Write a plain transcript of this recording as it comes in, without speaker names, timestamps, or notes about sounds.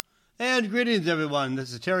And greetings, everyone.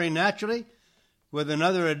 This is Terry Naturally with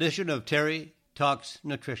another edition of Terry Talks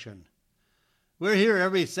Nutrition. We're here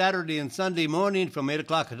every Saturday and Sunday morning from 8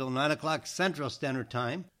 o'clock until 9 o'clock Central Standard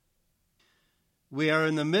Time. We are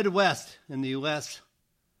in the Midwest in the U.S.,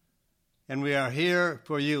 and we are here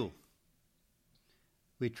for you.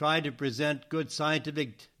 We try to present good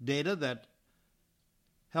scientific data that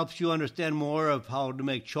helps you understand more of how to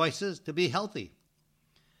make choices to be healthy.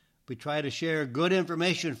 We try to share good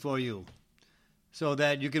information for you so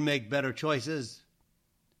that you can make better choices,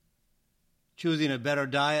 choosing a better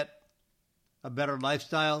diet, a better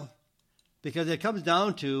lifestyle, because it comes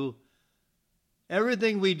down to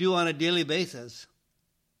everything we do on a daily basis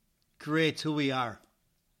creates who we are.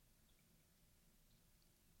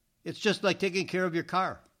 It's just like taking care of your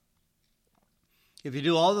car. If you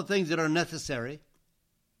do all the things that are necessary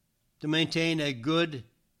to maintain a good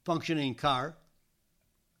functioning car,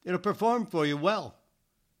 it'll perform for you well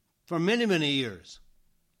for many, many years.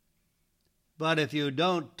 But if you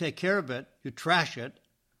don't take care of it, you trash it,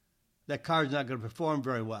 that car's not going to perform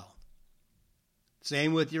very well.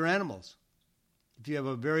 Same with your animals. If you have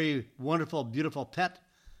a very wonderful, beautiful pet,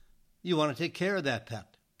 you want to take care of that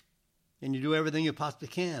pet. And you do everything you possibly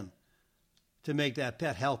can to make that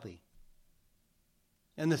pet healthy.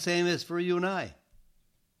 And the same is for you and I.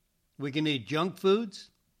 We can eat junk foods,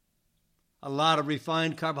 a lot of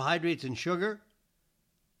refined carbohydrates and sugar,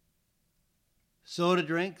 soda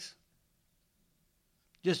drinks,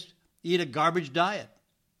 just eat a garbage diet,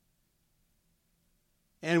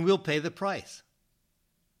 and we'll pay the price.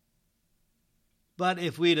 But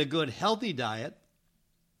if we eat a good, healthy diet,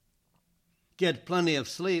 get plenty of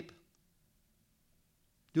sleep,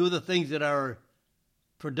 do the things that are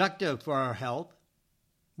productive for our health,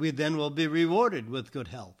 we then will be rewarded with good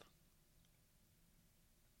health.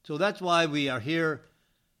 So that's why we are here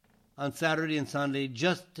on Saturday and Sunday,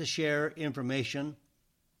 just to share information.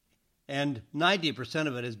 And 90%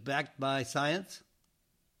 of it is backed by science.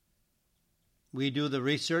 We do the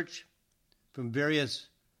research from various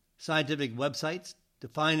scientific websites to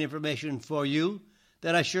find information for you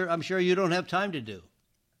that I'm sure you don't have time to do.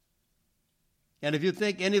 And if you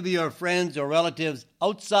think any of your friends or relatives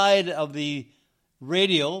outside of the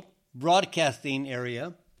radio broadcasting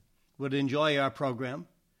area would enjoy our program,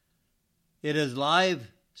 it is live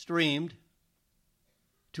streamed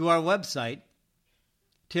to our website,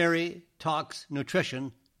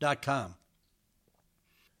 terrytalksnutrition.com.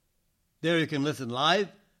 There you can listen live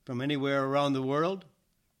from anywhere around the world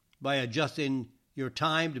by adjusting your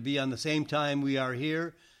time to be on the same time we are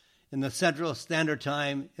here in the Central Standard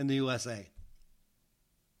Time in the USA.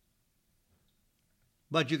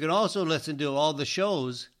 But you can also listen to all the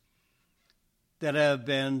shows that have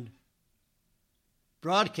been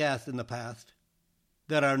broadcast in the past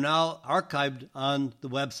that are now archived on the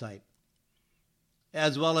website,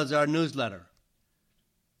 as well as our newsletter.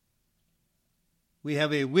 We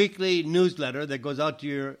have a weekly newsletter that goes out to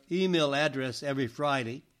your email address every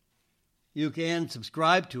Friday. You can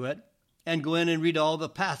subscribe to it and go in and read all the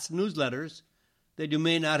past newsletters that you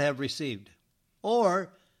may not have received.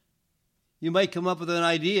 Or you might come up with an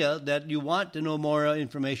idea that you want to know more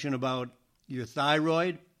information about your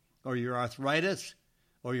thyroid or your arthritis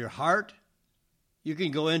or your heart. You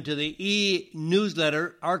can go into the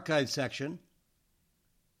e-newsletter archive section,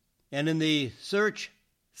 and in the search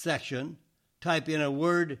section, type in a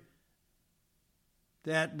word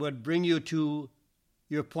that would bring you to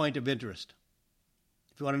your point of interest.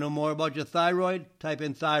 If you want to know more about your thyroid, type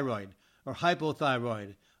in thyroid or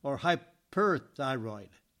hypothyroid or hyperthyroid,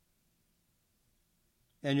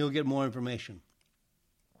 and you'll get more information.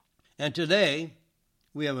 And today,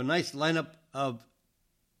 we have a nice lineup of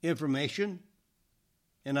information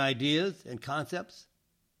and ideas and concepts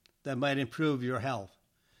that might improve your health.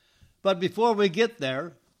 But before we get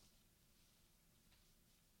there,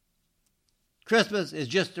 Christmas is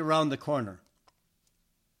just around the corner.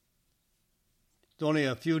 It's only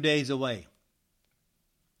a few days away.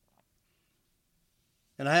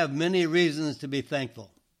 And I have many reasons to be thankful.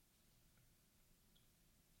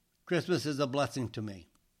 Christmas is a blessing to me.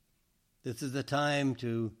 This is the time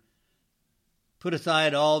to put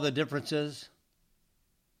aside all the differences,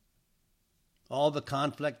 all the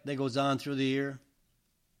conflict that goes on through the year,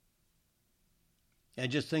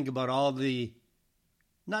 and just think about all the,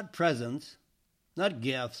 not presents, not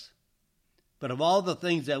gifts, but of all the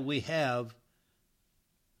things that we have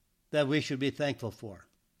that we should be thankful for.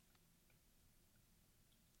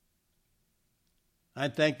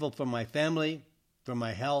 I'm thankful for my family, for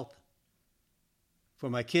my health, for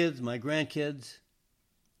my kids, my grandkids,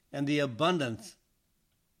 and the abundance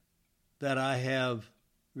that I have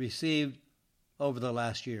received over the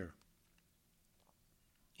last year.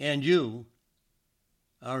 And you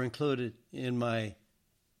are included in my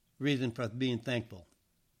reason for being thankful.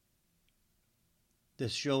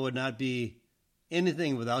 This show would not be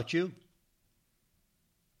anything without you.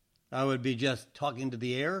 I would be just talking to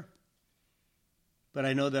the air. But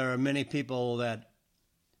I know there are many people that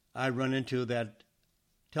I run into that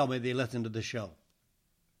tell me they listen to the show.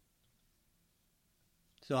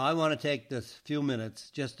 So I want to take this few minutes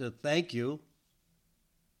just to thank you,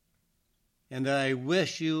 and that I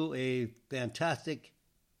wish you a fantastic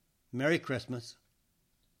Merry Christmas,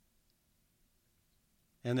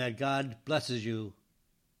 and that God blesses you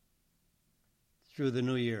through the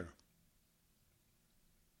new year.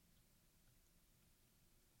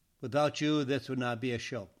 Without you, this would not be a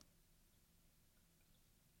show.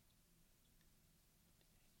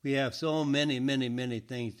 We have so many, many, many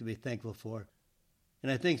things to be thankful for.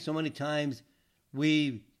 And I think so many times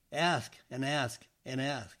we ask and ask and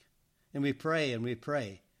ask, and we pray and we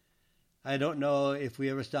pray. I don't know if we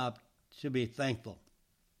ever stop to be thankful.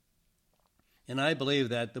 And I believe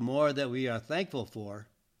that the more that we are thankful for,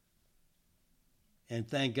 and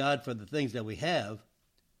thank God for the things that we have,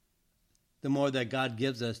 the more that God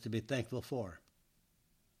gives us to be thankful for.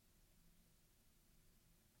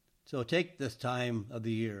 So take this time of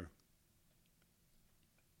the year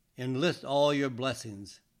and list all your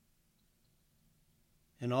blessings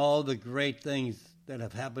and all the great things that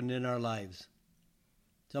have happened in our lives.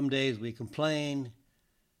 Some days we complain,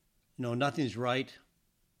 nothing's right.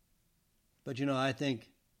 But I think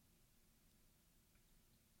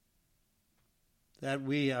that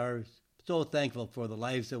we are so thankful for the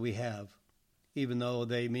lives that we have, even though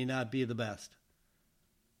they may not be the best.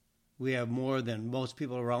 We have more than most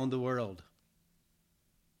people around the world.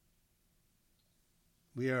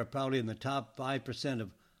 We are probably in the top 5%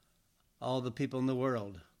 of all the people in the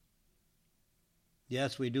world.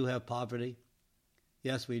 Yes, we do have poverty.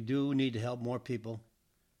 Yes, we do need to help more people.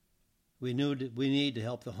 We need to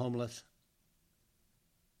help the homeless.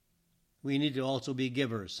 We need to also be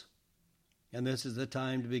givers. And this is the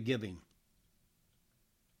time to be giving.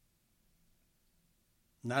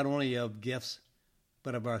 Not only of gifts,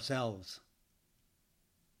 but of ourselves.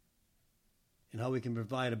 And how we can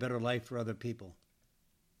provide a better life for other people.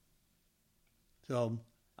 So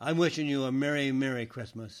I'm wishing you a Merry, Merry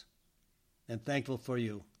Christmas, and thankful for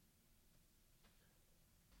you.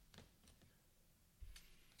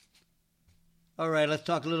 All right, let's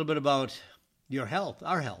talk a little bit about your health,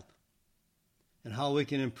 our health, and how we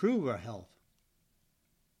can improve our health.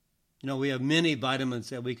 We have many vitamins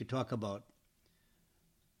that we could talk about,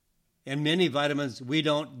 and many vitamins we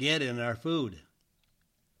don't get in our food.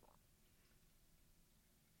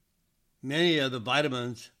 Many of the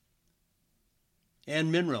vitamins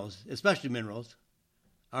and minerals, especially minerals,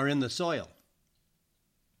 are in the soil.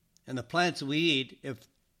 And the plants we eat,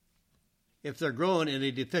 if they're grown in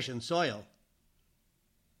a deficient soil,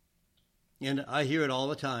 and I hear it all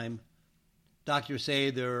the time, doctors say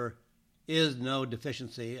there is no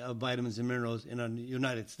deficiency of vitamins and minerals in the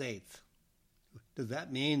United States. Does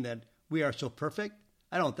that mean that we are so perfect?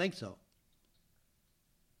 I don't think so.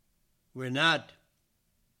 We're not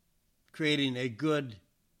creating a good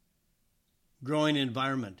growing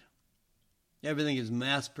environment. Everything is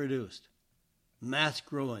mass-produced,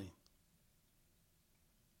 mass-growing,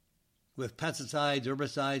 with pesticides,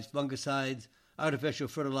 herbicides, fungicides, artificial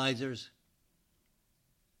fertilizers.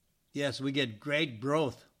 Yes, we get great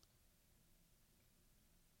growth,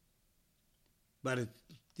 but it's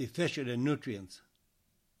deficient in nutrients.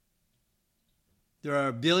 There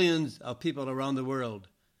are billions of people around the world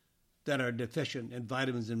that are deficient in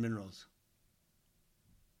vitamins and minerals,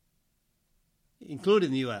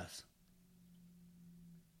 including the U.S.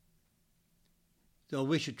 So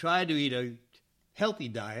we should try to eat a healthy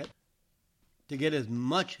diet to get as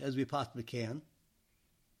much as we possibly can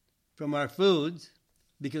from our foods,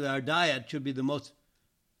 because our diet should be the most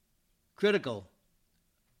critical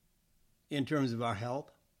in terms of our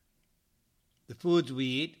health, the foods we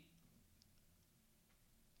eat,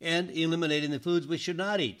 and eliminating the foods we should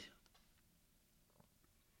not eat.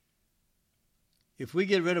 If we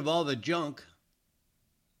get rid of all the junk,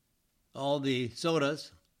 all the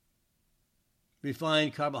sodas,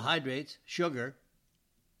 refined carbohydrates, sugar,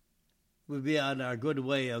 we'll be on our good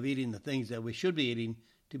way of eating the things that we should be eating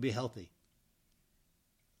to be healthy.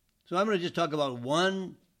 So I'm going to just talk about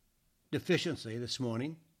one deficiency this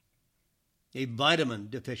morning, a vitamin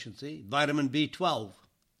deficiency, vitamin B12.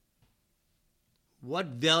 What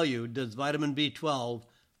value does vitamin B12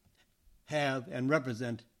 have and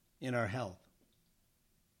represent in our health?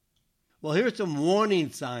 Well, here's some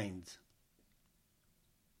warning signs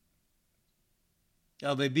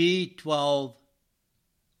of a B12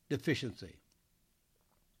 deficiency.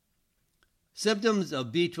 Symptoms of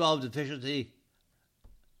B12 deficiency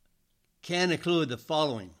can include the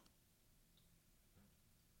following.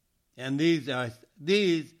 And these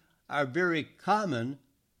are very common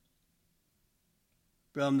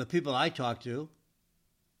from the people I talk to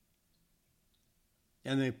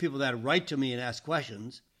and the people that write to me and ask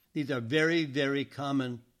questions. These are very, very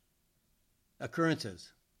common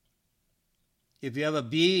occurrences. If you have a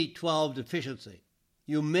B12 deficiency,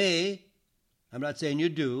 you may, I'm not saying you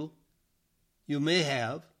do, you may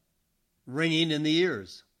have ringing in the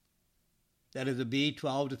ears. That is a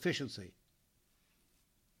B12 deficiency.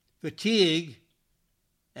 Fatigue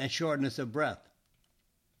and shortness of breath.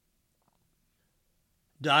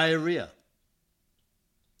 Diarrhea.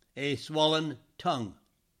 A swollen tongue.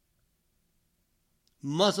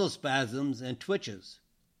 Muscle spasms and twitches.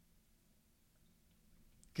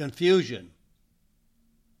 Confusion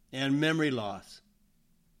and memory loss.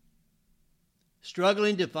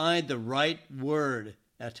 Struggling to find the right word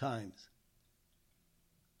at times.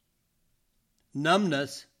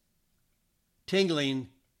 Numbness, tingling,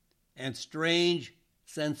 and strange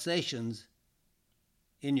sensations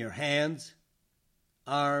in your hands,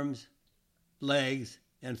 arms, legs,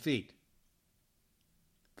 and feet.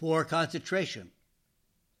 Poor concentration.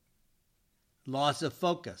 Loss of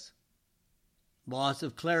focus. Loss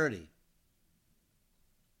of clarity.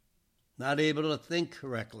 Not able to think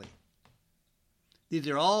correctly. These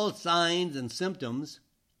are all signs and symptoms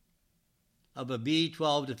of a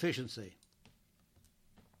B12 deficiency.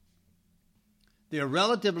 They are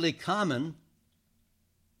relatively common,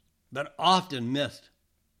 but often missed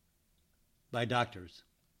by doctors.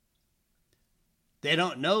 They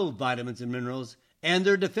don't know vitamins and minerals and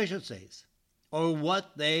their deficiencies, or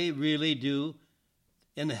what they really do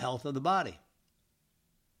in the health of the body.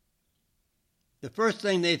 The first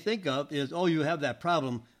thing they think of is, oh, you have that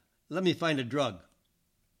problem, let me find a drug.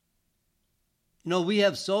 You know, we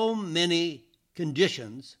have so many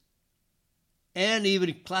conditions and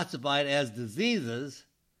even classified as diseases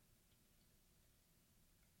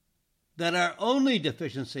that are only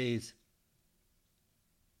deficiencies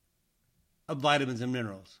of vitamins and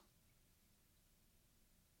minerals.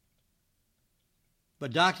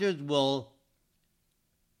 But doctors will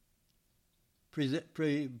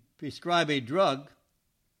prescribe a drug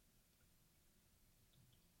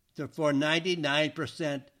for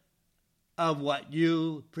 99% of what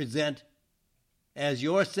you present as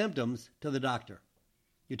your symptoms to the doctor.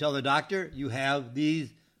 You tell the doctor you have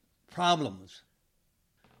these problems,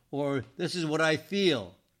 or this is what I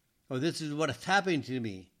feel, or this is what is happening to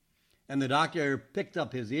me. And the doctor picks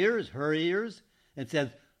up his ears, her ears, and says,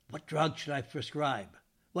 what drug should I prescribe?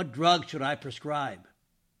 What drug should I prescribe?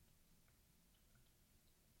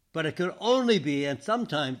 But it could only be, and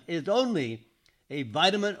sometimes is only, a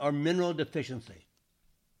vitamin or mineral deficiency.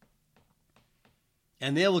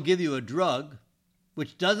 And they will give you a drug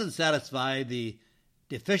which doesn't satisfy the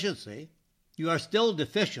deficiency. You are still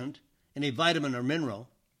deficient in a vitamin or mineral.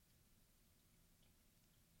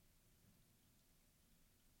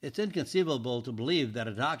 It's inconceivable to believe that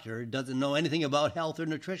a doctor doesn't know anything about health or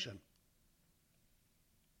nutrition.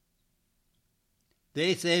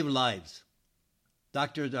 They save lives.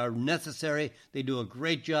 Doctors are necessary. They do a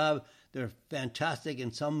great job. They're fantastic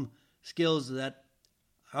in some skills that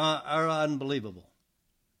are unbelievable.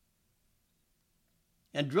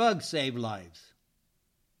 And drugs save lives.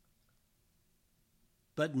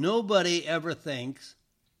 But nobody ever thinks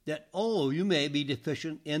that, oh, you may be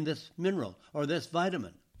deficient in this mineral or this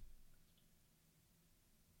vitamin.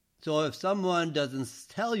 So if someone doesn't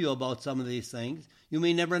tell you about some of these things, you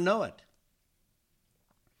may never know it.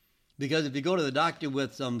 Because if you go to the doctor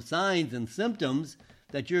with some signs and symptoms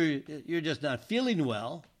that you're just not feeling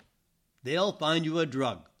well, they'll find you a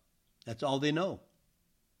drug. That's all they know.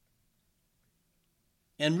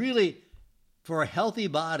 And really, for a healthy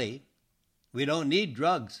body, we don't need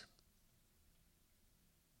drugs.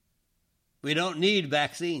 We don't need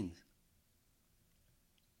vaccines.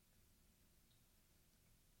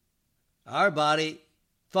 Our body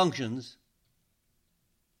functions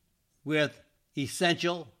with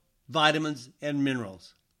essential vitamins and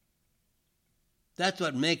minerals. That's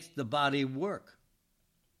what makes the body work.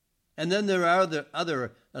 And then there are the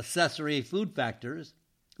other accessory food factors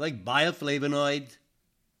like bioflavonoids,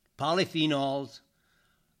 polyphenols,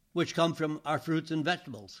 which come from our fruits and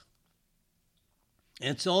vegetables.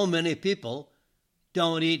 And so many people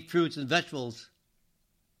don't eat fruits and vegetables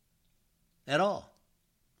at all,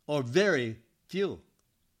 or very few.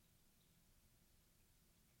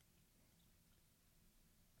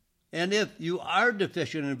 And if you are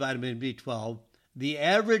deficient in vitamin B12, the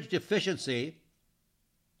average deficiency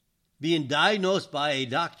being diagnosed by a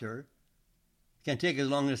doctor can take as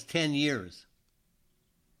long as 10 years.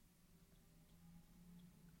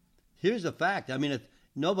 Here's a fact. I mean,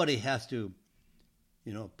 nobody has to,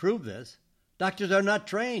 prove this. Doctors are not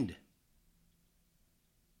trained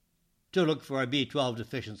to look for a B12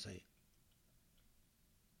 deficiency.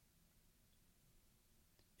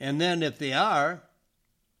 And then if they are,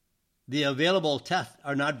 the available tests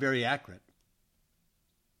are not very accurate,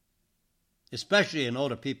 especially in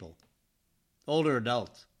older people, older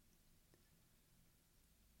adults.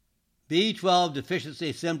 B12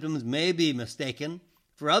 deficiency symptoms may be mistaken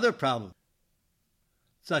for other problems,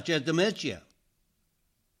 such as dementia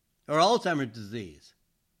or Alzheimer's disease,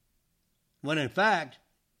 when in fact,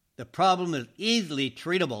 the problem is easily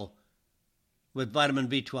treatable with vitamin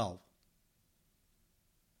B12.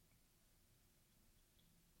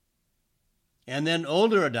 And then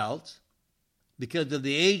older adults, because of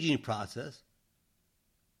the aging process,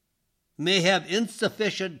 may have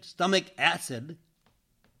insufficient stomach acid,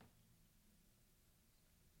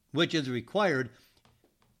 which is required.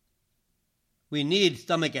 We need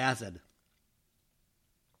stomach acid.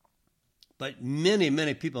 But many,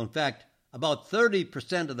 many people, in fact, about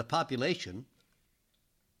 30% of the population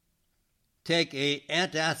take an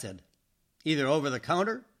antacid, either over the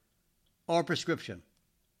counter or prescription,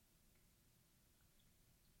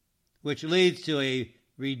 which leads to a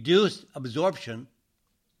reduced absorption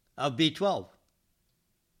of B12.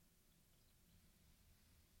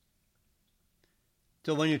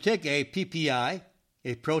 So when you take a PPI,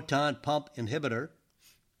 a proton pump inhibitor,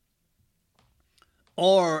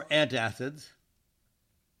 or antacids,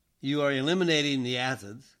 you are eliminating the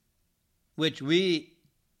acids, which we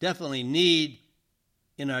definitely need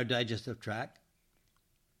in our digestive tract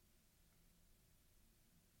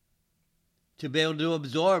to be able to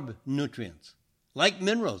absorb nutrients, like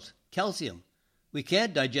minerals, calcium. We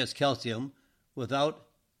can't digest calcium without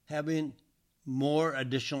having more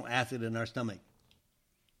additional acid in our stomach.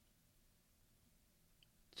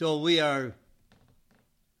 So we are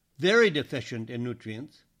very deficient in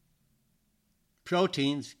nutrients,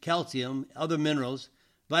 proteins, calcium, other minerals,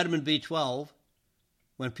 vitamin B12,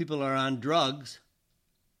 when people are on drugs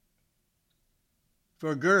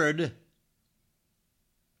for GERD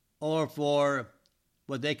or for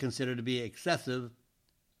what they consider to be excessive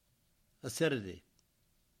acidity.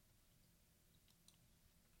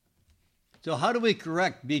 So how do we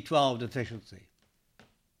correct B12 deficiency?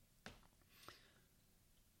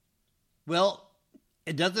 Well,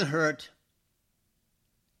 it doesn't hurt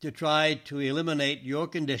to try to eliminate your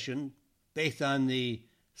condition based on the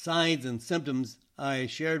signs and symptoms I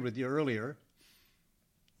shared with you earlier.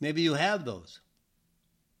 Maybe you have those.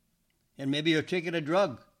 And maybe you're taking a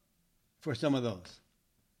drug for some of those.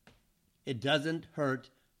 It doesn't hurt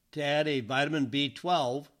to add a vitamin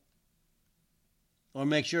B12 or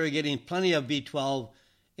make sure you're getting plenty of B12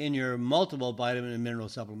 in your multiple vitamin and mineral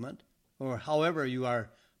supplement, or however you are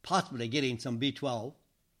possibly getting some B12.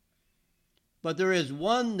 But there is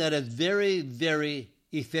one that is very, very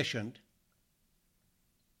efficient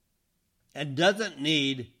and doesn't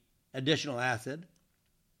need additional acid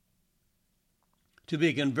to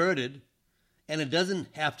be converted, and it doesn't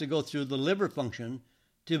have to go through the liver function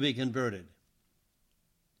to be converted.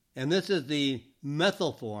 And this is the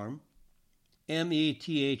methyl form,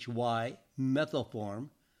 M-E-T-H-Y, methyl form,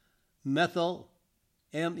 methyl,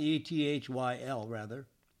 M-E-T-H-Y-L rather,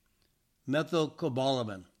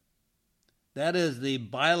 methylcobalamin. That is the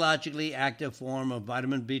biologically active form of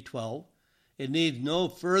vitamin B12. It needs no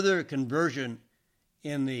further conversion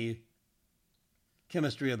in the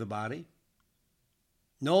chemistry of the body.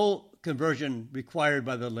 No conversion required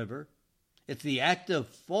by the liver. It's the active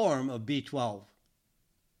form of B12.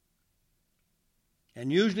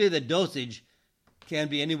 And usually the dosage can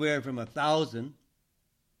be anywhere from 1,000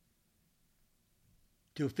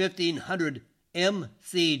 to 1,500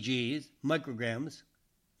 mcgs, micrograms,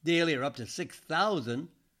 daily, or up to 6,000,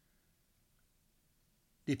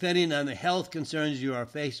 depending on the health concerns you are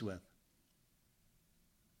faced with.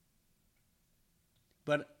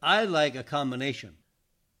 But I like a combination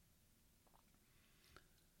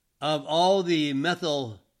of all the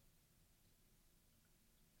methyl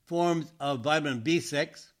forms of vitamin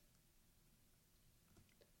B6,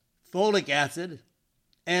 folic acid,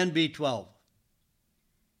 and B12.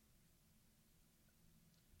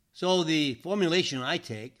 So the formulation I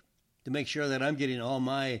take to make sure that I'm getting all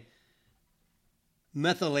my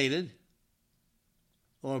methylated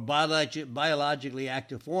or biologically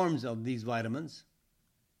active forms of these vitamins.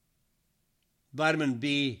 Vitamin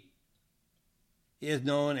B is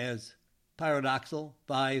known as pyridoxal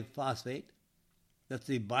 5-phosphate. That's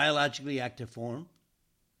the biologically active form.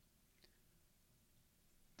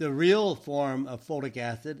 The real form of folic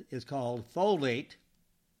acid is called folate,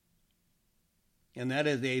 and that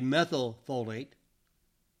is a methylfolate.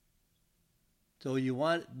 So you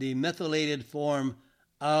want the methylated form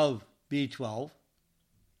of B12,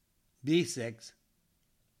 B6,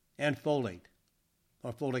 and folate,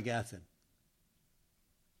 or folic acid.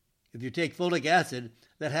 If you take folic acid,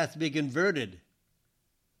 that has to be converted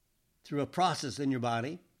through a process in your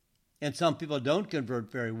body, and some people don't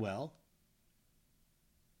convert very well.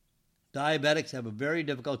 Diabetics have a very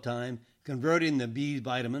difficult time converting the B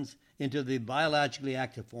vitamins into the biologically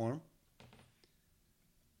active form,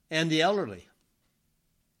 and the elderly.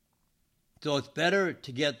 So it's better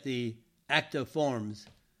to get the active forms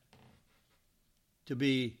to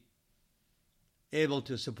be able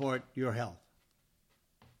to support your health.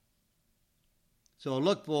 So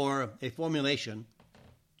look for a formulation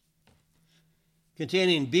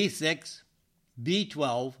containing B6,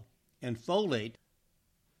 B12, and folate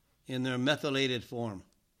in their methylated form.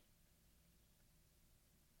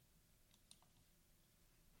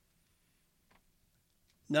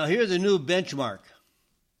 Now here's a new benchmark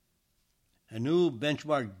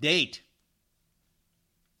date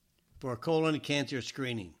for colon cancer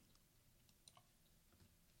screening.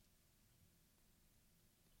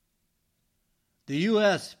 The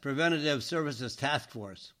U.S. Preventative Services Task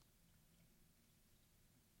Force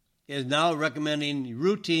is now recommending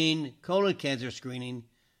routine colon cancer screening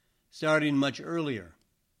starting much earlier,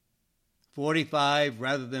 45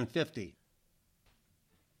 rather than 50,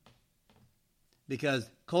 because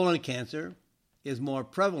colon cancer is more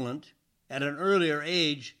prevalent at an earlier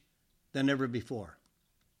age than ever before.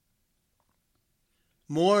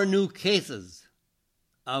 More new cases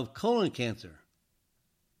of colon cancer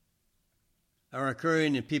are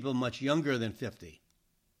occurring in people much younger than 50.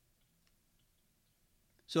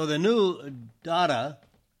 So the new data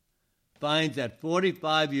finds that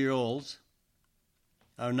 45-year-olds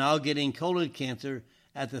are now getting colon cancer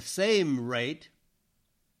at the same rate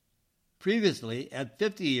previously at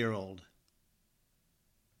 50-year-old.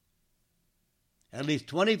 At least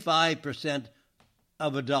 25%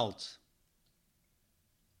 of adults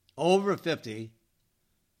over 50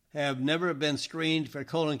 have never been screened for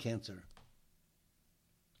colon cancer,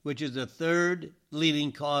 which is the third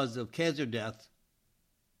leading cause of cancer death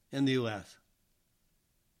in the U.S.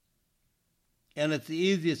 And it's the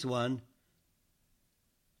easiest one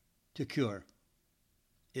to cure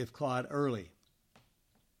if caught early.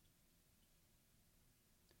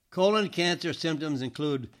 Colon cancer symptoms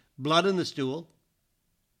include blood in the stool,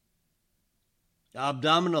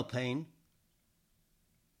 abdominal pain,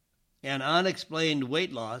 and unexplained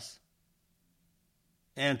weight loss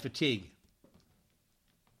and fatigue.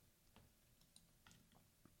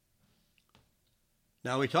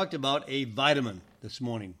 Now, we talked about a vitamin this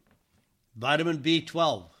morning, vitamin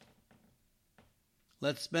B12.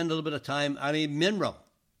 Let's spend a little bit of time on a mineral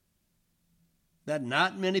that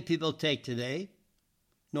not many people take today,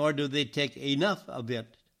 nor do they take enough of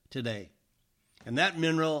it today. And that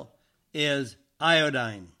mineral is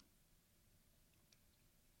iodine.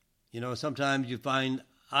 You know, sometimes you find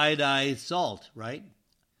iodized salt, right?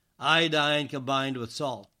 Iodine combined with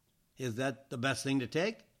salt. Is that the best thing to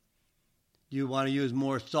take? Do you want to use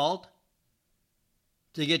more salt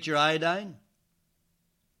to get your iodine?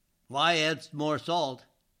 Why add more salt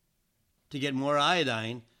to get more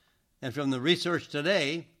iodine? And from the research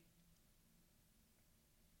today,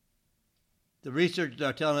 the researchers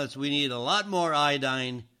are telling us we need a lot more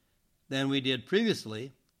iodine than we did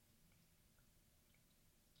previously,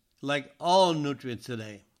 like all nutrients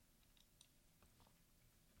today.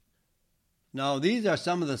 Now, these are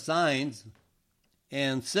some of the signs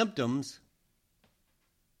and symptoms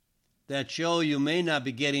that show you may not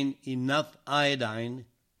be getting enough iodine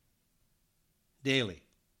daily.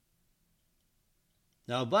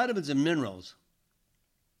 Now, vitamins and minerals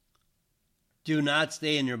do not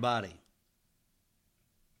stay in your body.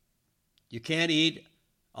 You can't eat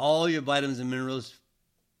all your vitamins and minerals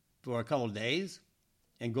for a couple of days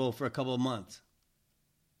and go for a couple of months.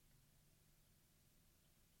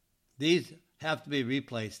 These have to be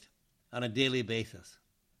replaced on a daily basis,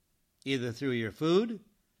 either through your food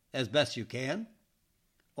as best you can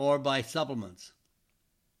or by supplements.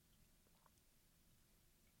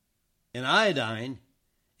 And iodine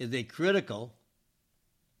is a critical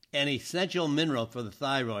and essential mineral for the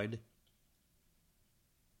thyroid.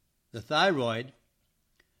 The thyroid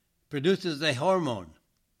produces a hormone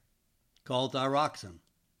called thyroxine.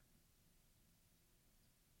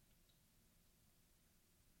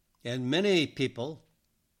 And many people,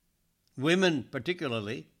 women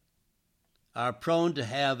particularly, are prone to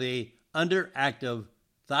have a underactive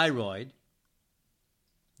thyroid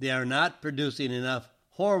they are not producing enough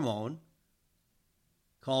hormone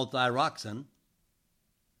called thyroxine,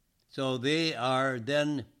 so they are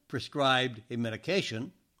then prescribed a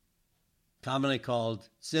medication, commonly called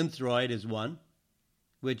Synthroid is one,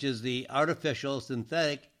 which is the artificial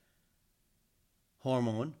synthetic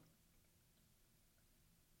hormone,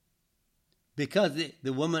 because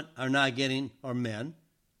the women are not getting, or men,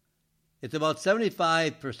 it's about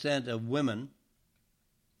 75% of women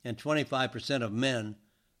and 25% of men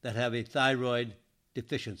that have a thyroid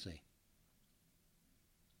deficiency.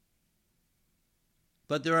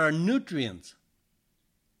 But there are nutrients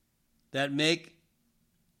that make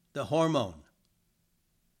the hormone.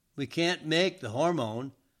 We can't make the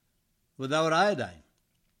hormone without iodine.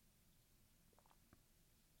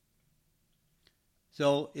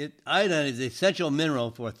 So iodine is an essential mineral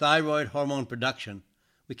for thyroid hormone production.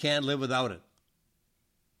 We can't live without it.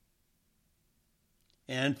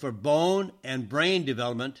 And for bone and brain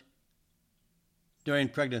development during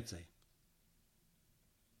pregnancy.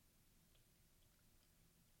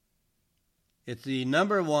 It's the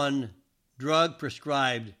number one drug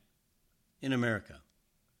prescribed in America,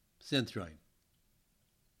 Synthroid.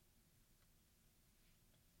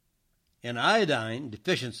 And iodine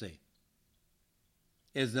deficiency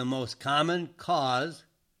is the most common cause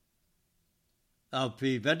of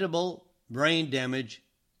preventable brain damage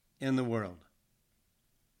in the world.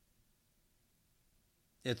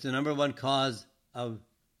 It's the number one cause of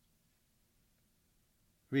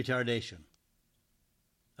retardation,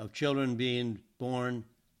 of children being born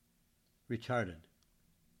retarded.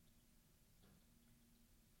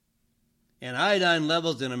 And iodine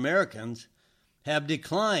levels in Americans have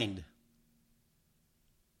declined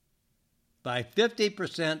by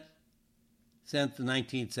 50% since the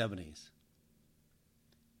 1970s.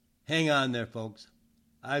 Hang on there, folks.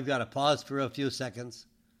 I've got to pause for a few seconds,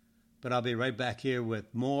 but I'll be right back here with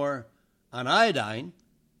more on iodine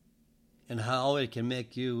and how it can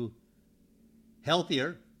make you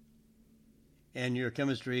healthier and your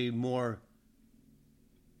chemistry more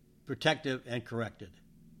protective and corrected.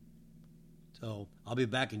 So I'll be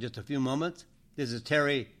back in just a few moments. This is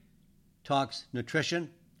Terry Talks Nutrition.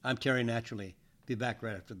 I'm Terry Naturally. Be back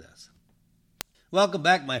right after this. Welcome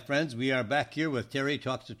back, my friends. We are back here with Terry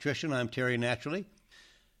Talks Nutrition. I'm Terry Naturally.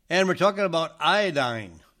 And we're talking about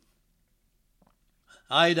iodine.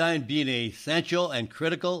 Iodine being an essential and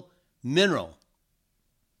critical mineral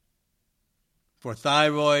for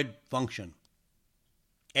thyroid function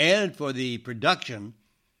and for the production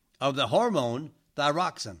of the hormone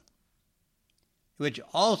thyroxine, which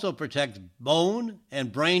also protects bone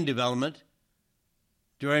and brain development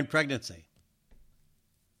during pregnancy.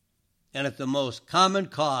 And it's the most common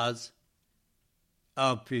cause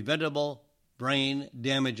of preventable brain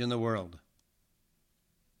damage in the world.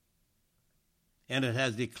 And it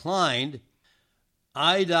has declined.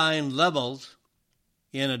 Iodine levels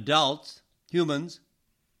in adults, humans,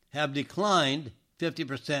 have declined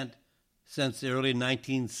 50% since the early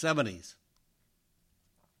 1970s.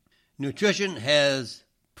 Nutrition has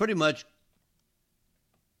pretty much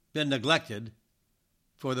been neglected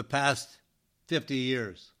for the past 50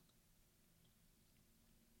 years.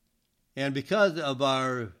 And because of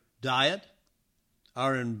our diet,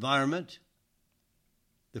 our environment,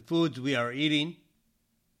 the foods we are eating,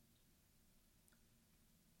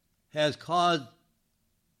 has caused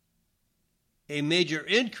a major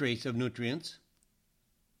increase of nutrients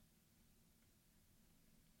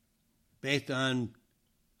based on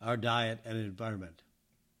our diet and environment.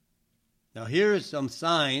 Now, here are some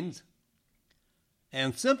signs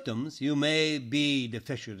and symptoms you may be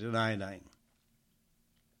deficient in iodine.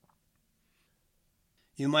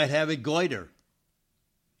 You might have a goiter.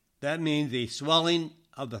 That means the swelling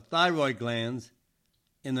of the thyroid glands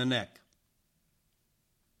in the neck.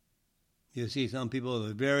 You see some people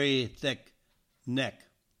with a very thick neck.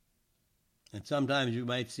 And sometimes you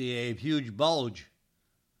might see a huge bulge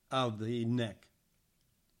of the neck.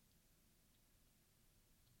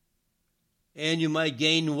 And you might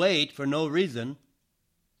gain weight for no reason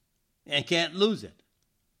and can't lose it.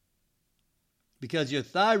 Because your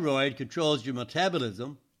thyroid controls your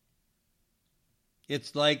metabolism.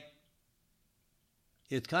 It's kind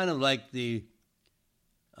of like the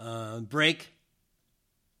brake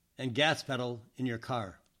and gas pedal in your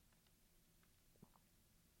car.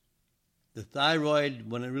 The thyroid,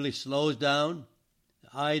 when it really slows down, the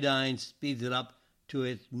iodine speeds it up to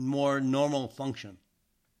its more normal function.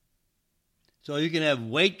 So you can have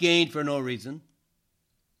weight gain for no reason,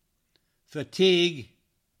 fatigue,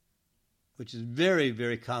 which is very,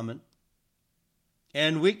 very common,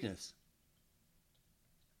 and weakness,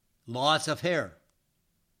 loss of hair.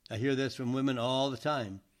 I hear this from women all the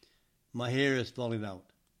time. my hair is falling out.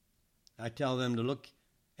 I tell them to look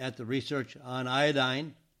at the research on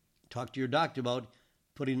iodine. Talk to your doctor about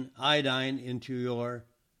putting iodine into your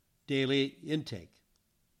daily intake.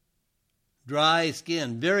 Dry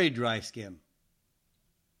skin, very dry skin.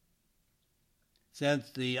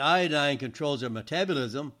 Since the iodine controls our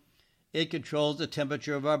metabolism, it controls the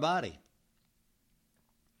temperature of our body.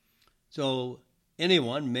 So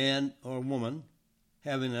anyone, man or woman,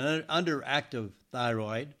 having an underactive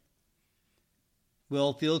thyroid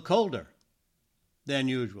will feel colder than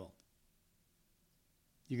usual.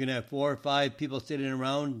 You can have 4 or 5 people sitting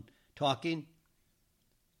around talking,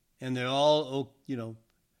 and they're all,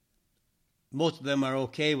 most of them are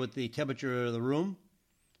okay with the temperature of the room,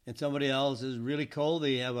 and somebody else is really cold.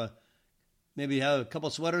 They have maybe have a couple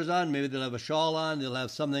sweaters on, maybe they'll have a shawl on, they'll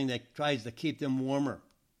have something that tries to keep them warmer.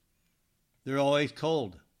 They're always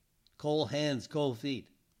cold. Cold hands, cold feet.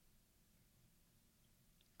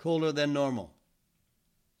 Colder than normal.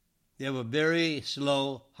 They have a very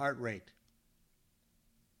slow heart rate.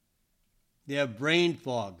 They have brain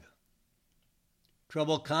fog,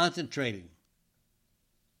 trouble concentrating,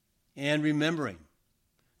 and remembering.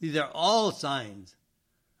 These are all signs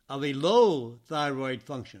of a low thyroid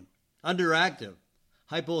function, underactive,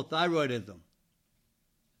 hypothyroidism.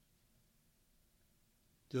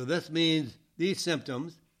 So these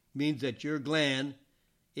symptoms means that your gland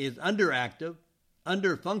is underactive,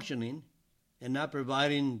 underfunctioning, and not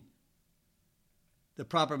providing the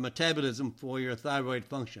proper metabolism for your thyroid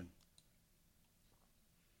function.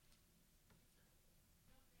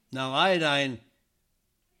 Now, iodine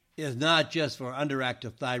is not just for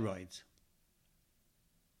underactive thyroids.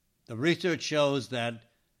 The research shows that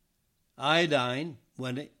iodine,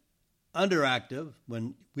 when underactive,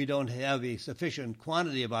 when we don't have a sufficient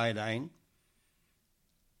quantity of iodine,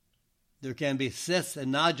 there can be cysts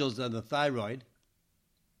and nodules on the thyroid.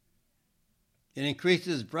 It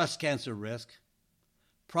increases breast cancer risk,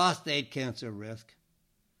 prostate cancer risk,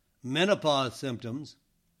 menopause symptoms,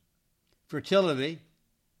 fertility,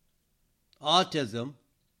 autism,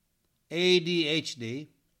 ADHD,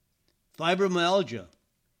 fibromyalgia,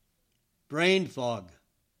 brain fog,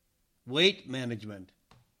 weight management,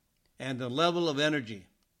 and the level of energy.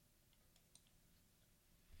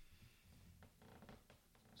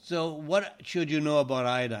 So what should you know about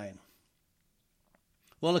iodine?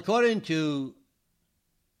 Well, according to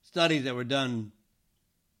studies that were done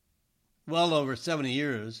well over 70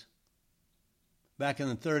 years, back in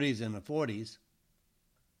the 30s and the 40s,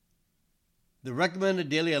 the recommended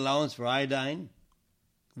daily allowance for iodine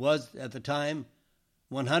was, at the time,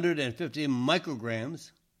 150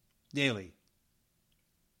 micrograms daily.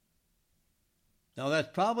 Now, that's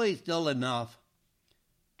probably still enough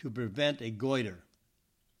to prevent a goiter,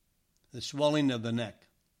 the swelling of the neck.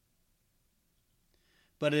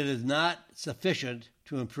 But it is not sufficient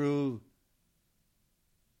to improve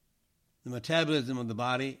the metabolism of the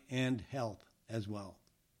body and health as well.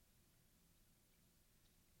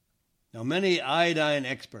 Now, many iodine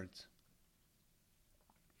experts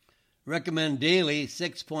recommend daily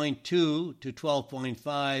 6.2 to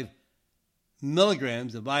 12.5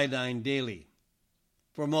 milligrams of iodine daily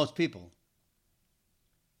for most people.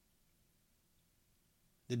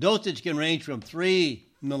 The dosage can range from 3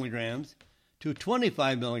 milligrams to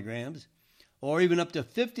 25 milligrams, or even up to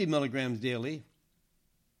 50 milligrams daily,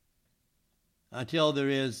 until there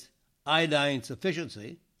is iodine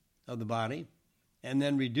sufficiency of the body, and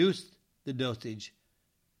then reduce the dosage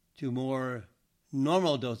to more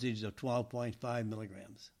normal dosage of 12.5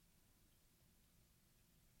 milligrams.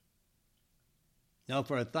 Now,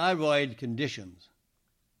 for thyroid conditions,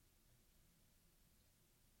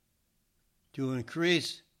 to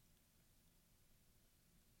increase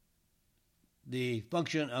the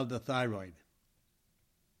function of the thyroid,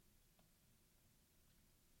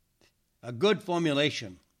 a good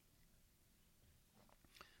formulation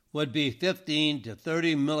would be 15 to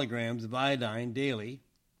 30 milligrams of iodine daily,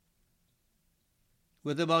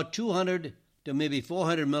 with about 200 to maybe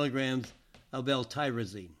 400 milligrams of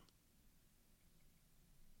L-tyrosine.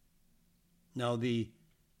 Now, the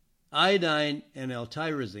iodine and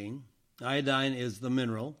L-tyrosine, iodine is the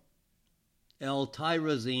mineral,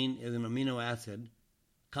 L-tyrosine is an amino acid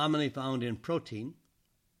commonly found in protein.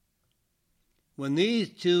 When these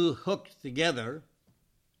two hook together,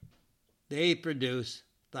 they produce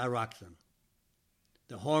thyroxine,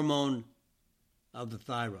 the hormone of the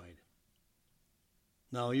thyroid.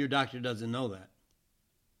 Now, your doctor doesn't know that,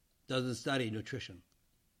 doesn't study nutrition.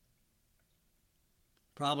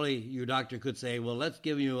 Probably your doctor could say, well, let's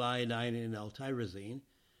give you iodine and L-tyrosine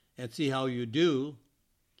and see how you do,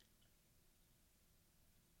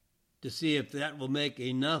 to see if that will make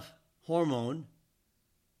enough hormone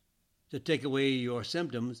to take away your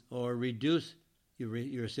symptoms or reduce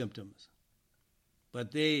your symptoms.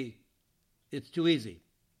 But it's too easy.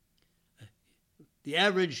 The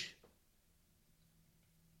average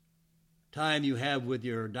time you have with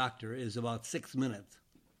your doctor is about 6 minutes.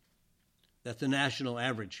 That's the national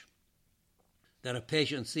average, that a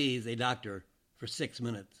patient sees a doctor for 6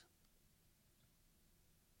 minutes.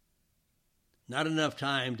 Not enough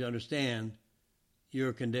time to understand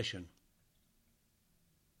your condition.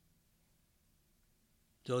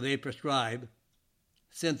 So they prescribe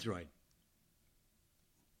Synthroid.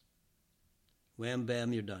 Wham,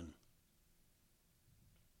 bam, you're done.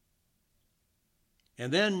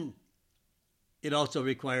 And then it also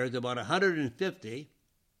requires about 150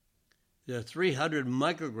 to 300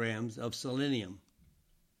 micrograms of selenium.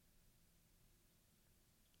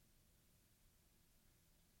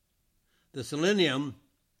 The selenium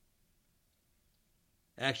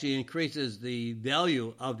actually increases the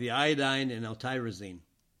value of the iodine and L-tyrosine.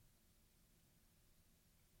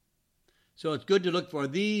 So it's good to look for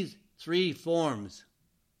these 3 forms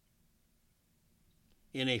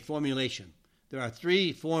in a formulation. There are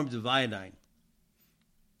 3 forms of iodine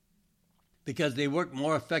because they work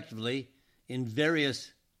more effectively in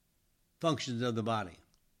various functions of the body.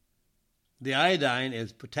 The iodine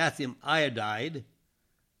is potassium iodide,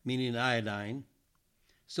 meaning iodine,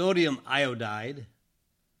 sodium iodide,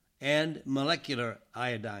 and molecular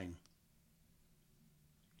iodine.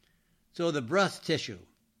 So the breast tissue,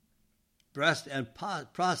 breast and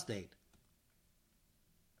prostate,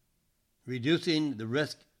 reducing the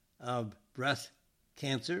risk of breast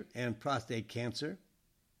cancer and prostate cancer.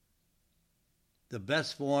 The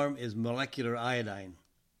best form is molecular iodine.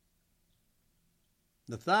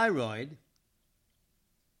 The thyroid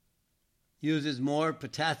uses more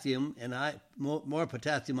potassium and more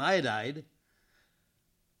potassium iodide,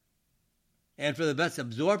 and for the best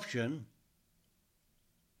absorption,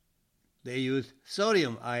 they use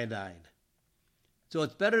sodium iodide. So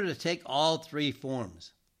it's better to take all 3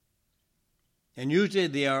 forms. And usually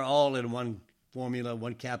they are all in one formula,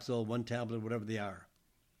 one capsule, one tablet, whatever they are.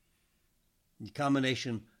 The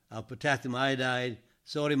combination of potassium iodide,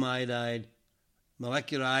 sodium iodide,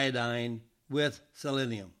 molecular iodine with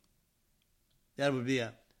selenium. That would be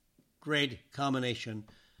a great combination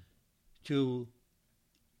to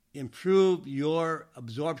improve your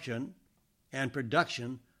absorption and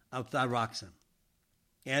production of thyroxine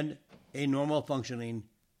and a normal functioning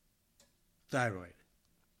thyroid.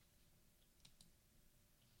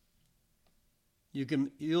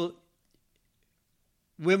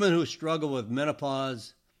 Women who struggle with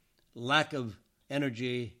menopause, lack of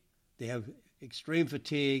energy, they have extreme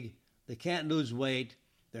fatigue, they can't lose weight,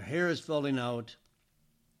 their hair is falling out,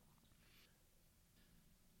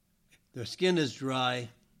 their skin is dry,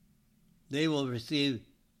 they will receive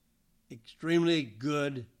extremely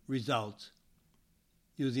good results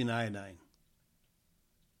using iodine.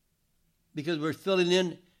 Because we're filling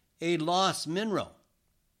in a lost mineral.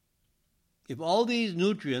 If all these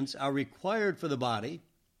nutrients are required for the body,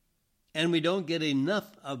 and we don't get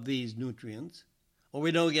enough of these nutrients, or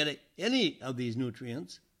we don't get any of these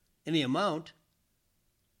nutrients, any amount,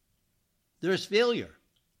 there's failure.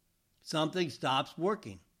 Something stops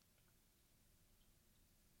working.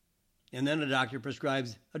 And then a doctor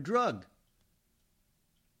prescribes a drug,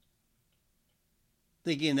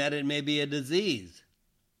 thinking that it may be a disease.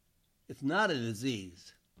 It's not a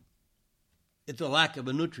disease. It's a lack of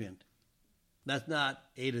a nutrient. That's not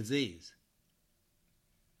a disease.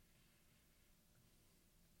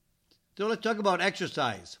 So let's talk about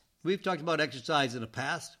exercise. We've talked about exercise in the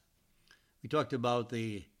past. We talked about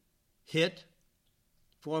the HIIT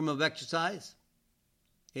form of exercise,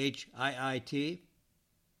 HIIT.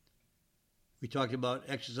 We talked about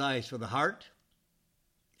exercise for the heart,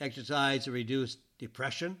 exercise to reduce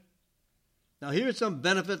depression. Now here are some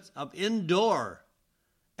benefits of indoor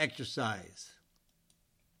exercise.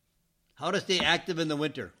 How to stay active in the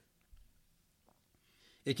winter.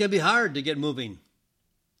 It can be hard to get moving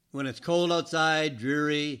when it's cold outside,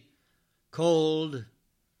 dreary, cold.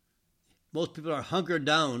 Most people are hunkered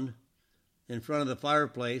down in front of the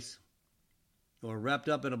fireplace or wrapped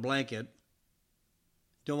up in a blanket.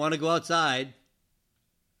 Don't want to go outside.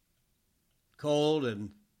 Cold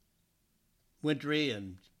and wintry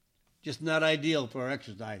and just not ideal for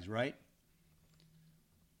exercise, right?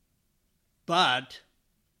 But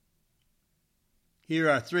here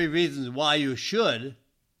are 3 reasons why you should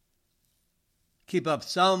keep up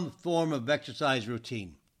some form of exercise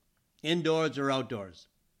routine, indoors or outdoors.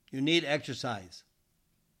 You need exercise.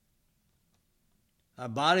 Our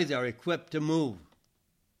bodies are equipped to move.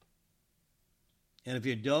 And if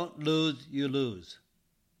you don't lose, you lose.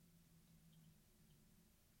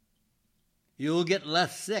 You will get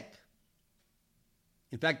less sick.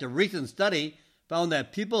 In fact, a recent study found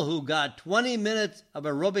that people who got 20 minutes of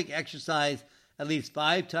aerobic exercise at least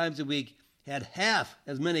 5 times a week had half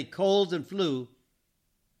as many colds and flu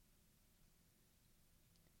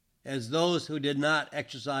as those who did not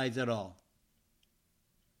exercise at all.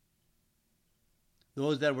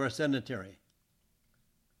 Those that were sedentary.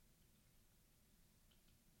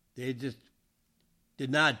 They just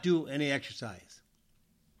did not do any exercise.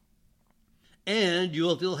 And you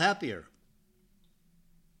will feel happier.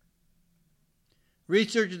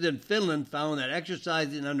 Researchers in Finland found that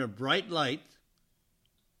exercising under bright lights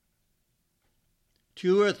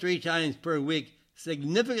 2 or 3 times per week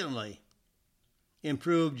significantly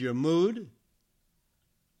improved your mood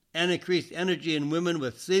and increased energy in women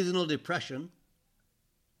with seasonal depression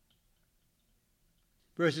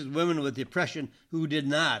versus women with depression who did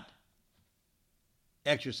not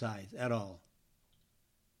exercise at all.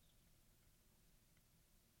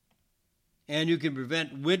 And you can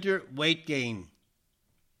prevent winter weight gain.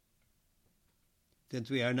 Since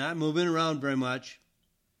we are not moving around very much,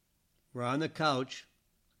 we're on the couch,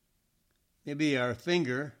 maybe our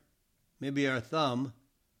finger, maybe our thumb,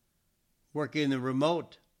 working the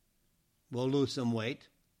remote will lose some weight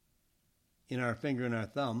in our finger and our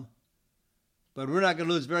thumb. But we're not going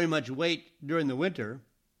to lose very much weight during the winter,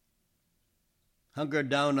 hunkered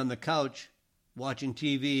down on the couch, watching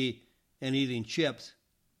TV and eating chips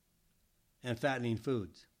and fattening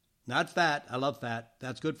foods. Not fat, I love fat,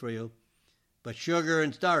 that's good for you, but sugar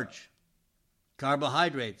and starch,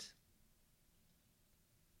 carbohydrates,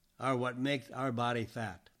 are what makes our body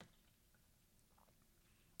fat.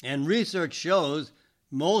 And research shows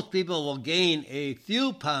most people will gain a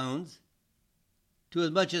few pounds to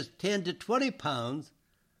as much as 10 to 20 pounds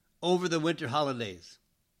over the winter holidays.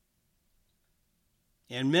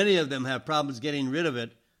 And many of them have problems getting rid of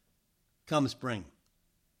it come spring.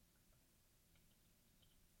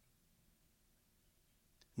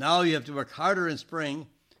 Now you have to work harder in spring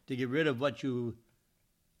to get rid of what you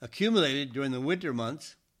accumulated during the winter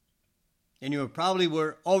months, and you probably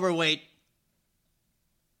were overweight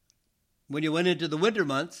when you went into the winter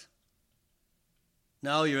months.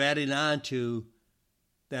 Now you're adding on to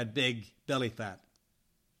that big belly fat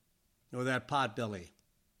or that pot belly.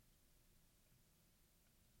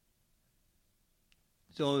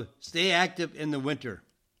 So stay active in the winter.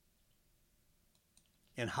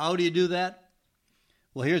 And how do you do that?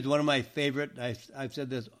 Well, here's one of my favorite. I've said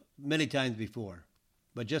this many times before,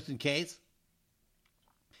 but just in case,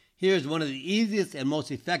 here's one of the easiest and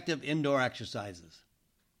most effective indoor exercises.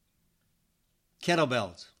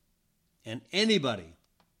 Kettlebells. And anybody,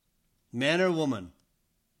 man or woman,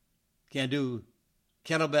 can do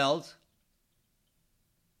kettlebells.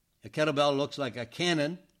 A kettlebell looks like a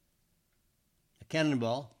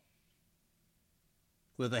cannonball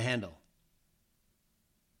with a handle.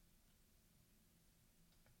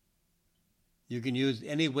 You can use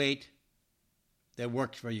any weight that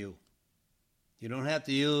works for you. You don't have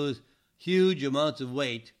to use huge amounts of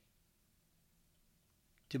weight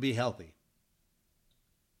to be healthy.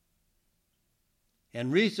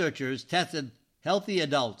 And researchers tested healthy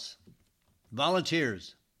adults,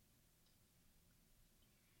 volunteers,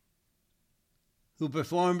 who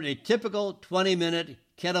performed a typical 20-minute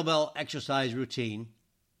kettlebell exercise routine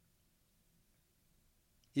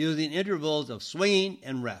using intervals of swinging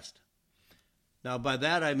and rest. Now, by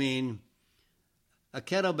that I mean a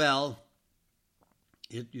kettlebell,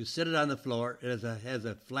 you sit it on the floor. It has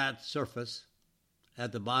a flat surface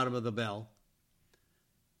at the bottom of the bell.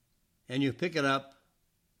 And you pick it up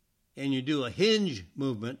and you do a hinge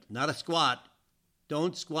movement, not a squat.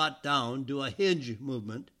 Don't squat down. Do a hinge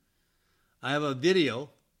movement. I have a video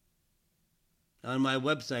on my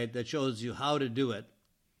website that shows you how to do it.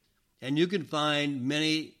 And you can find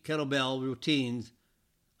many kettlebell routines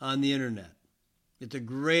on the internet. It's a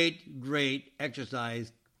great, great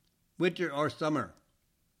exercise, winter or summer.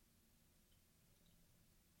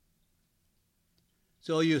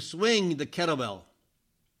 So you swing the kettlebell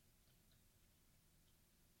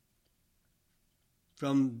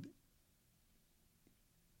from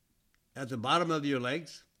at the bottom of your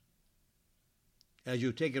legs. As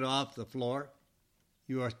you take it off the floor,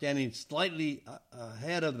 you are standing slightly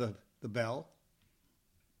ahead of the bell.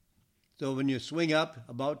 So when you swing up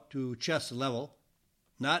about to chest level,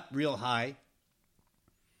 not real high,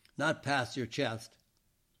 not past your chest,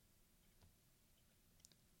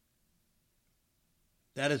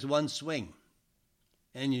 that is one swing.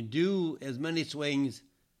 And you do as many swings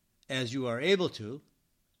as you are able to.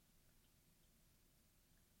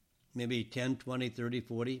 maybe 10, 20, 30,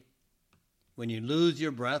 40. When you lose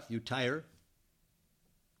your breath, you tire,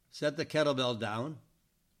 set the kettlebell down.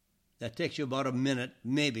 That takes you about a minute,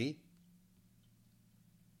 maybe.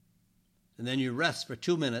 And then you rest for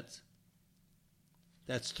 2 minutes.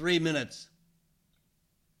 That's 3 minutes.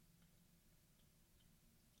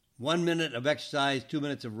 1 minute of exercise, 2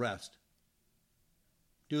 minutes of rest.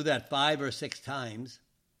 Do that 5 or 6 times.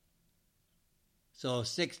 So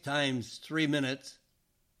 6 times 3 minutes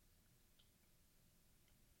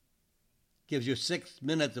gives you 6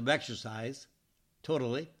 minutes of exercise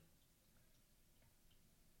totally,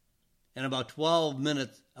 and about 12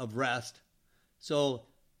 minutes of rest. So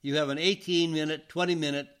you have an 18-minute,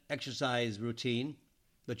 20-minute exercise routine,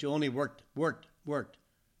 but you only worked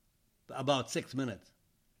about 6 minutes.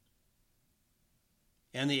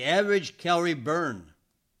 And the average calorie burn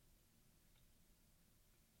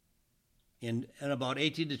in about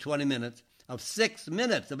 18 to 20 minutes of 6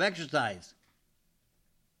 minutes of exercise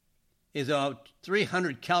is about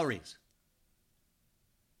 300 calories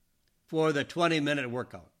for the 20-minute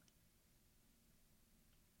workout.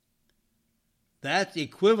 That's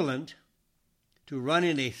equivalent to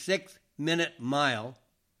running a 6-minute mile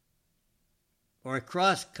or a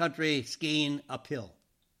cross-country skiing uphill.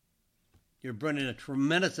 You're burning a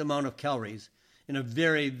tremendous amount of calories in a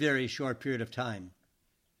very, very short period of time.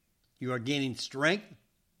 You are gaining strength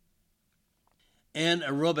and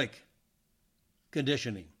aerobic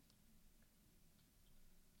conditioning.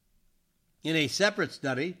 In a separate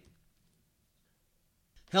study,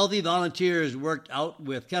 healthy volunteers worked out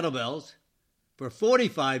with kettlebells for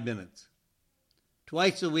 45 minutes,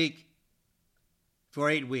 twice a week for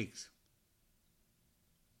 8 weeks.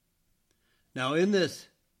 Now, in this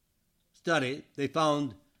study, they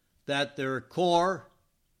found that their core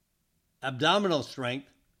abdominal strength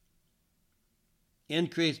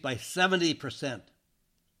increased by 70%.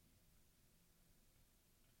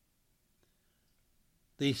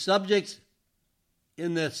 The subjects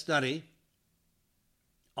in this study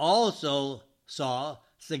also saw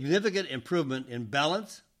significant improvement in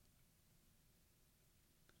balance,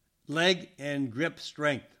 leg and grip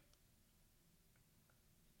strength.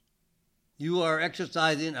 You are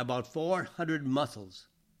exercising about 400 muscles.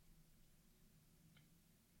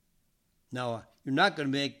 Now, you're not going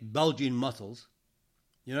to make bulging muscles.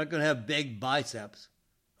 You're not going to have big biceps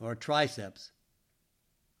or triceps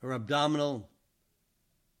or abdominal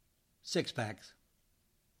six-packs.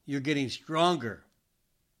 You're getting stronger.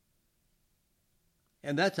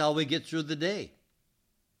 And that's how we get through the day.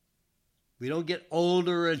 We don't get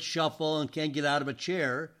older and shuffle and can't get out of a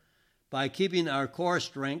chair by keeping our core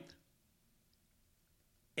strength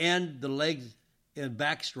and the legs and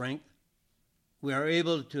back strength. We are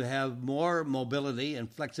able to have more mobility and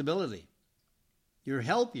flexibility. You're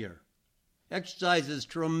healthier. Exercise is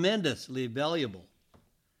tremendously valuable.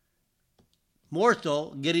 More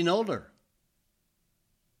so getting older.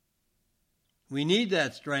 We need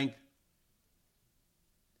that strength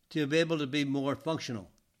to be able to be more functional.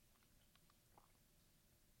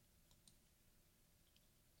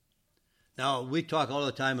 Now, we talk all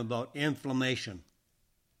the time about inflammation.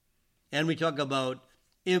 And we talk about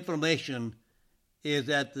inflammation is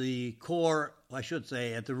at the core, I should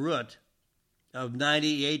say, at the root of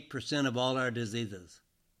 98% of all our diseases.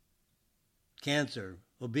 Cancer,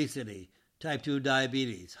 obesity, type 2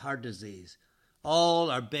 diabetes, heart disease, all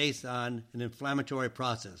are based on an inflammatory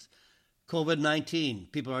process.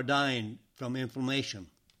 COVID-19, people are dying from inflammation.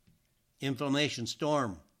 Inflammation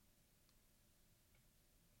storm.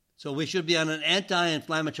 So we should be on an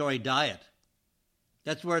anti-inflammatory diet.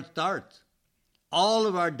 That's where it starts. All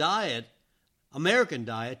of our diet, American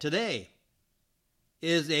diet today,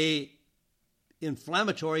 is a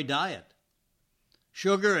inflammatory diet.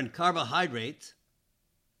 Sugar and carbohydrates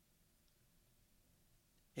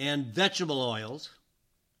and vegetable oils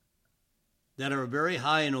that are very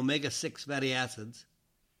high in omega-6 fatty acids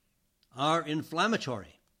are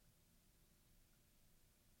inflammatory.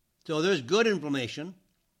 So there's good inflammation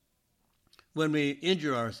when we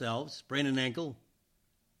injure ourselves, sprain an ankle,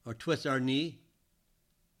 or twist our knee.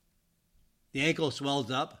 The ankle swells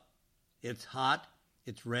up. It's hot.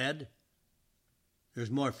 It's red.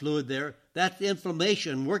 There's more fluid there. That's the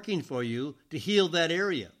inflammation working for you to heal that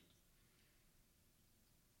area.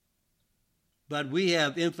 But we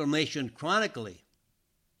have inflammation chronically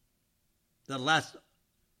that lasts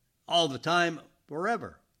all the time,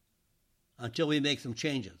 forever, until we make some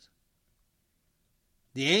changes.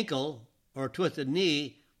 The ankle or twisted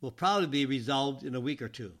knee will probably be resolved in a week or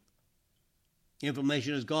two.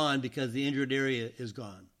 Inflammation is gone because the injured area is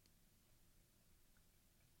gone.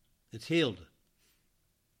 It's healed.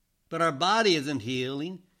 But our body isn't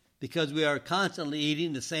healing because we are constantly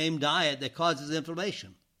eating the same diet that causes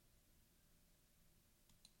inflammation.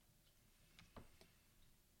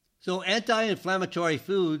 So anti-inflammatory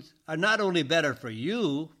foods are not only better for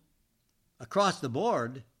you across the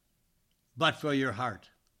board, but for your heart.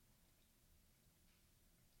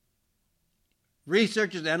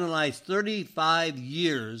 Researchers analyzed 35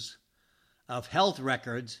 years of health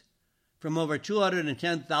records from over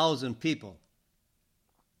 210,000 people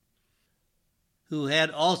who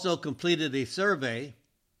had also completed a survey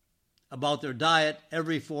about their diet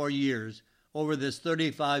every 4 years over this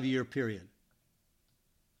 35-year period.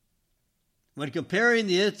 When comparing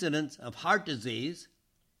the incidence of heart disease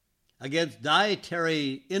against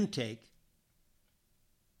dietary intake,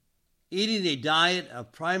 eating a diet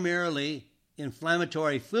of primarily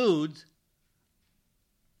inflammatory foods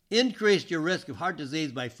increased your risk of heart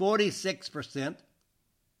disease by 46%,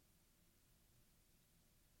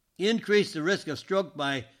 increased the risk of stroke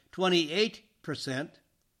by 28%,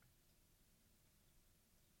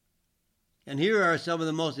 and here are some of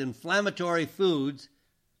the most inflammatory foods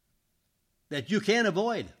that you can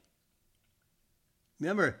avoid.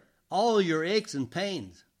 Remember, all your aches and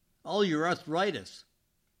pains, all your arthritis,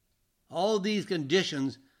 all these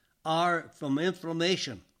conditions are from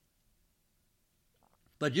inflammation.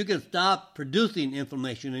 But you can stop producing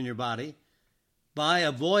inflammation in your body by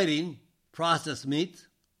avoiding processed meats,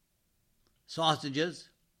 sausages,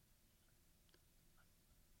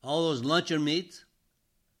 all those luncheon meats,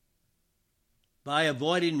 by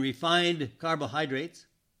avoiding refined carbohydrates,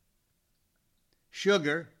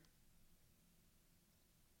 sugar,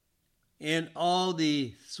 and all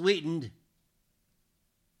the sweetened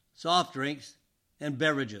soft drinks and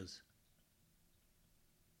beverages.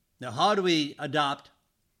 Now, how do we adopt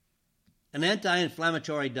an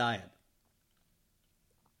anti-inflammatory diet?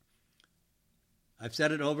 I've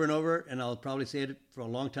said it over and over, and I'll probably say it for a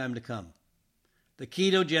long time to come. The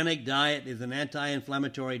ketogenic diet is an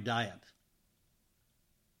anti-inflammatory diet.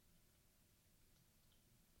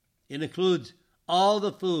 It includes all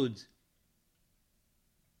the foods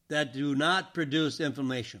that do not produce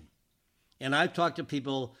inflammation. And I've talked to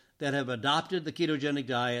people that have adopted the ketogenic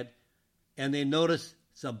diet, and they notice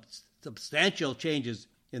substantial changes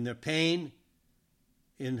in their pain,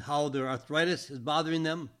 in how their arthritis is bothering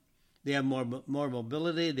them. They have more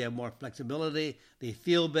mobility, they have more flexibility, they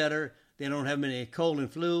feel better, they don't have any cold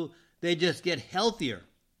and flu. They just get healthier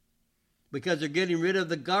because they're getting rid of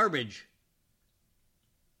the garbage.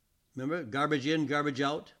 Remember, garbage in, garbage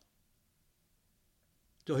out.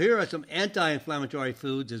 So here are some anti-inflammatory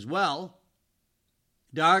foods as well.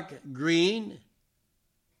 Dark green,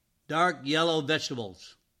 dark yellow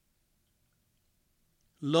vegetables.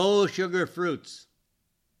 Low sugar fruits.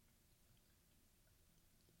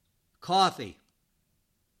 Coffee.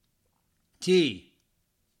 Tea.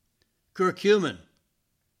 Curcumin.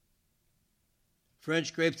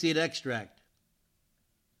 French grapeseed extract.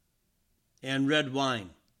 And red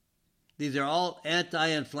wine. These are all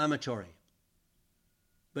anti-inflammatory.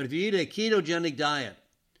 But if you eat a ketogenic diet,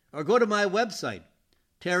 or go to my website,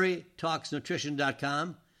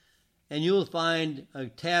 terrytalksnutrition.com, and you'll find a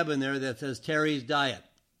tab in there that says Terry's Diet.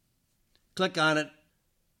 Click on it,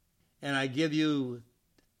 and I give you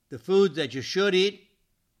the foods that you should eat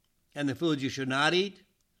and the foods you should not eat,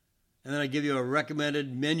 and then I give you a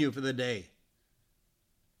recommended menu for the day.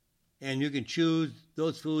 And you can choose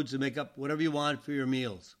those foods to make up whatever you want for your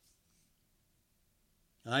meals.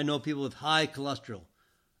 I know people with high cholesterol,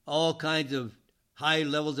 all kinds of high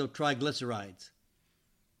levels of triglycerides,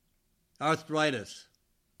 arthritis,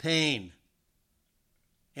 pain.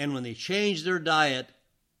 And when they changed their diet,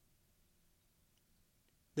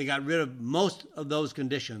 they got rid of most of those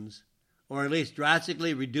conditions, or at least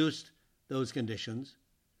drastically reduced those conditions,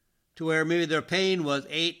 to where maybe their pain was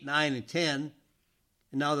 8, 9, and 10,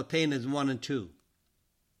 and now the pain is 1 and 2.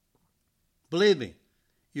 Believe me,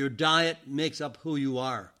 your diet makes up who you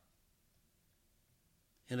are.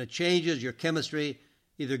 And it changes your chemistry,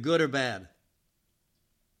 either good or bad.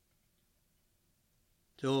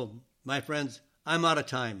 So, my friends, I'm out of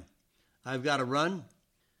time. I've got to run,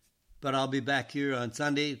 but I'll be back here on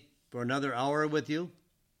Sunday for another hour with you.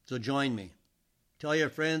 So join me. Tell your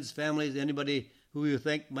friends, families, anybody who you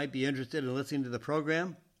think might be interested in listening to the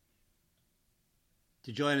program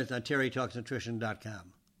to join us on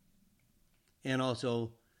terrytalksnutrition.com. And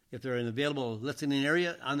also, if they're in the available listening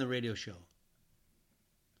area, on the radio show.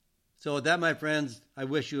 So with that, my friends, I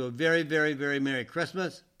wish you a very, very, very Merry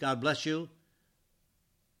Christmas. God bless you,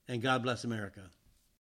 and God bless America.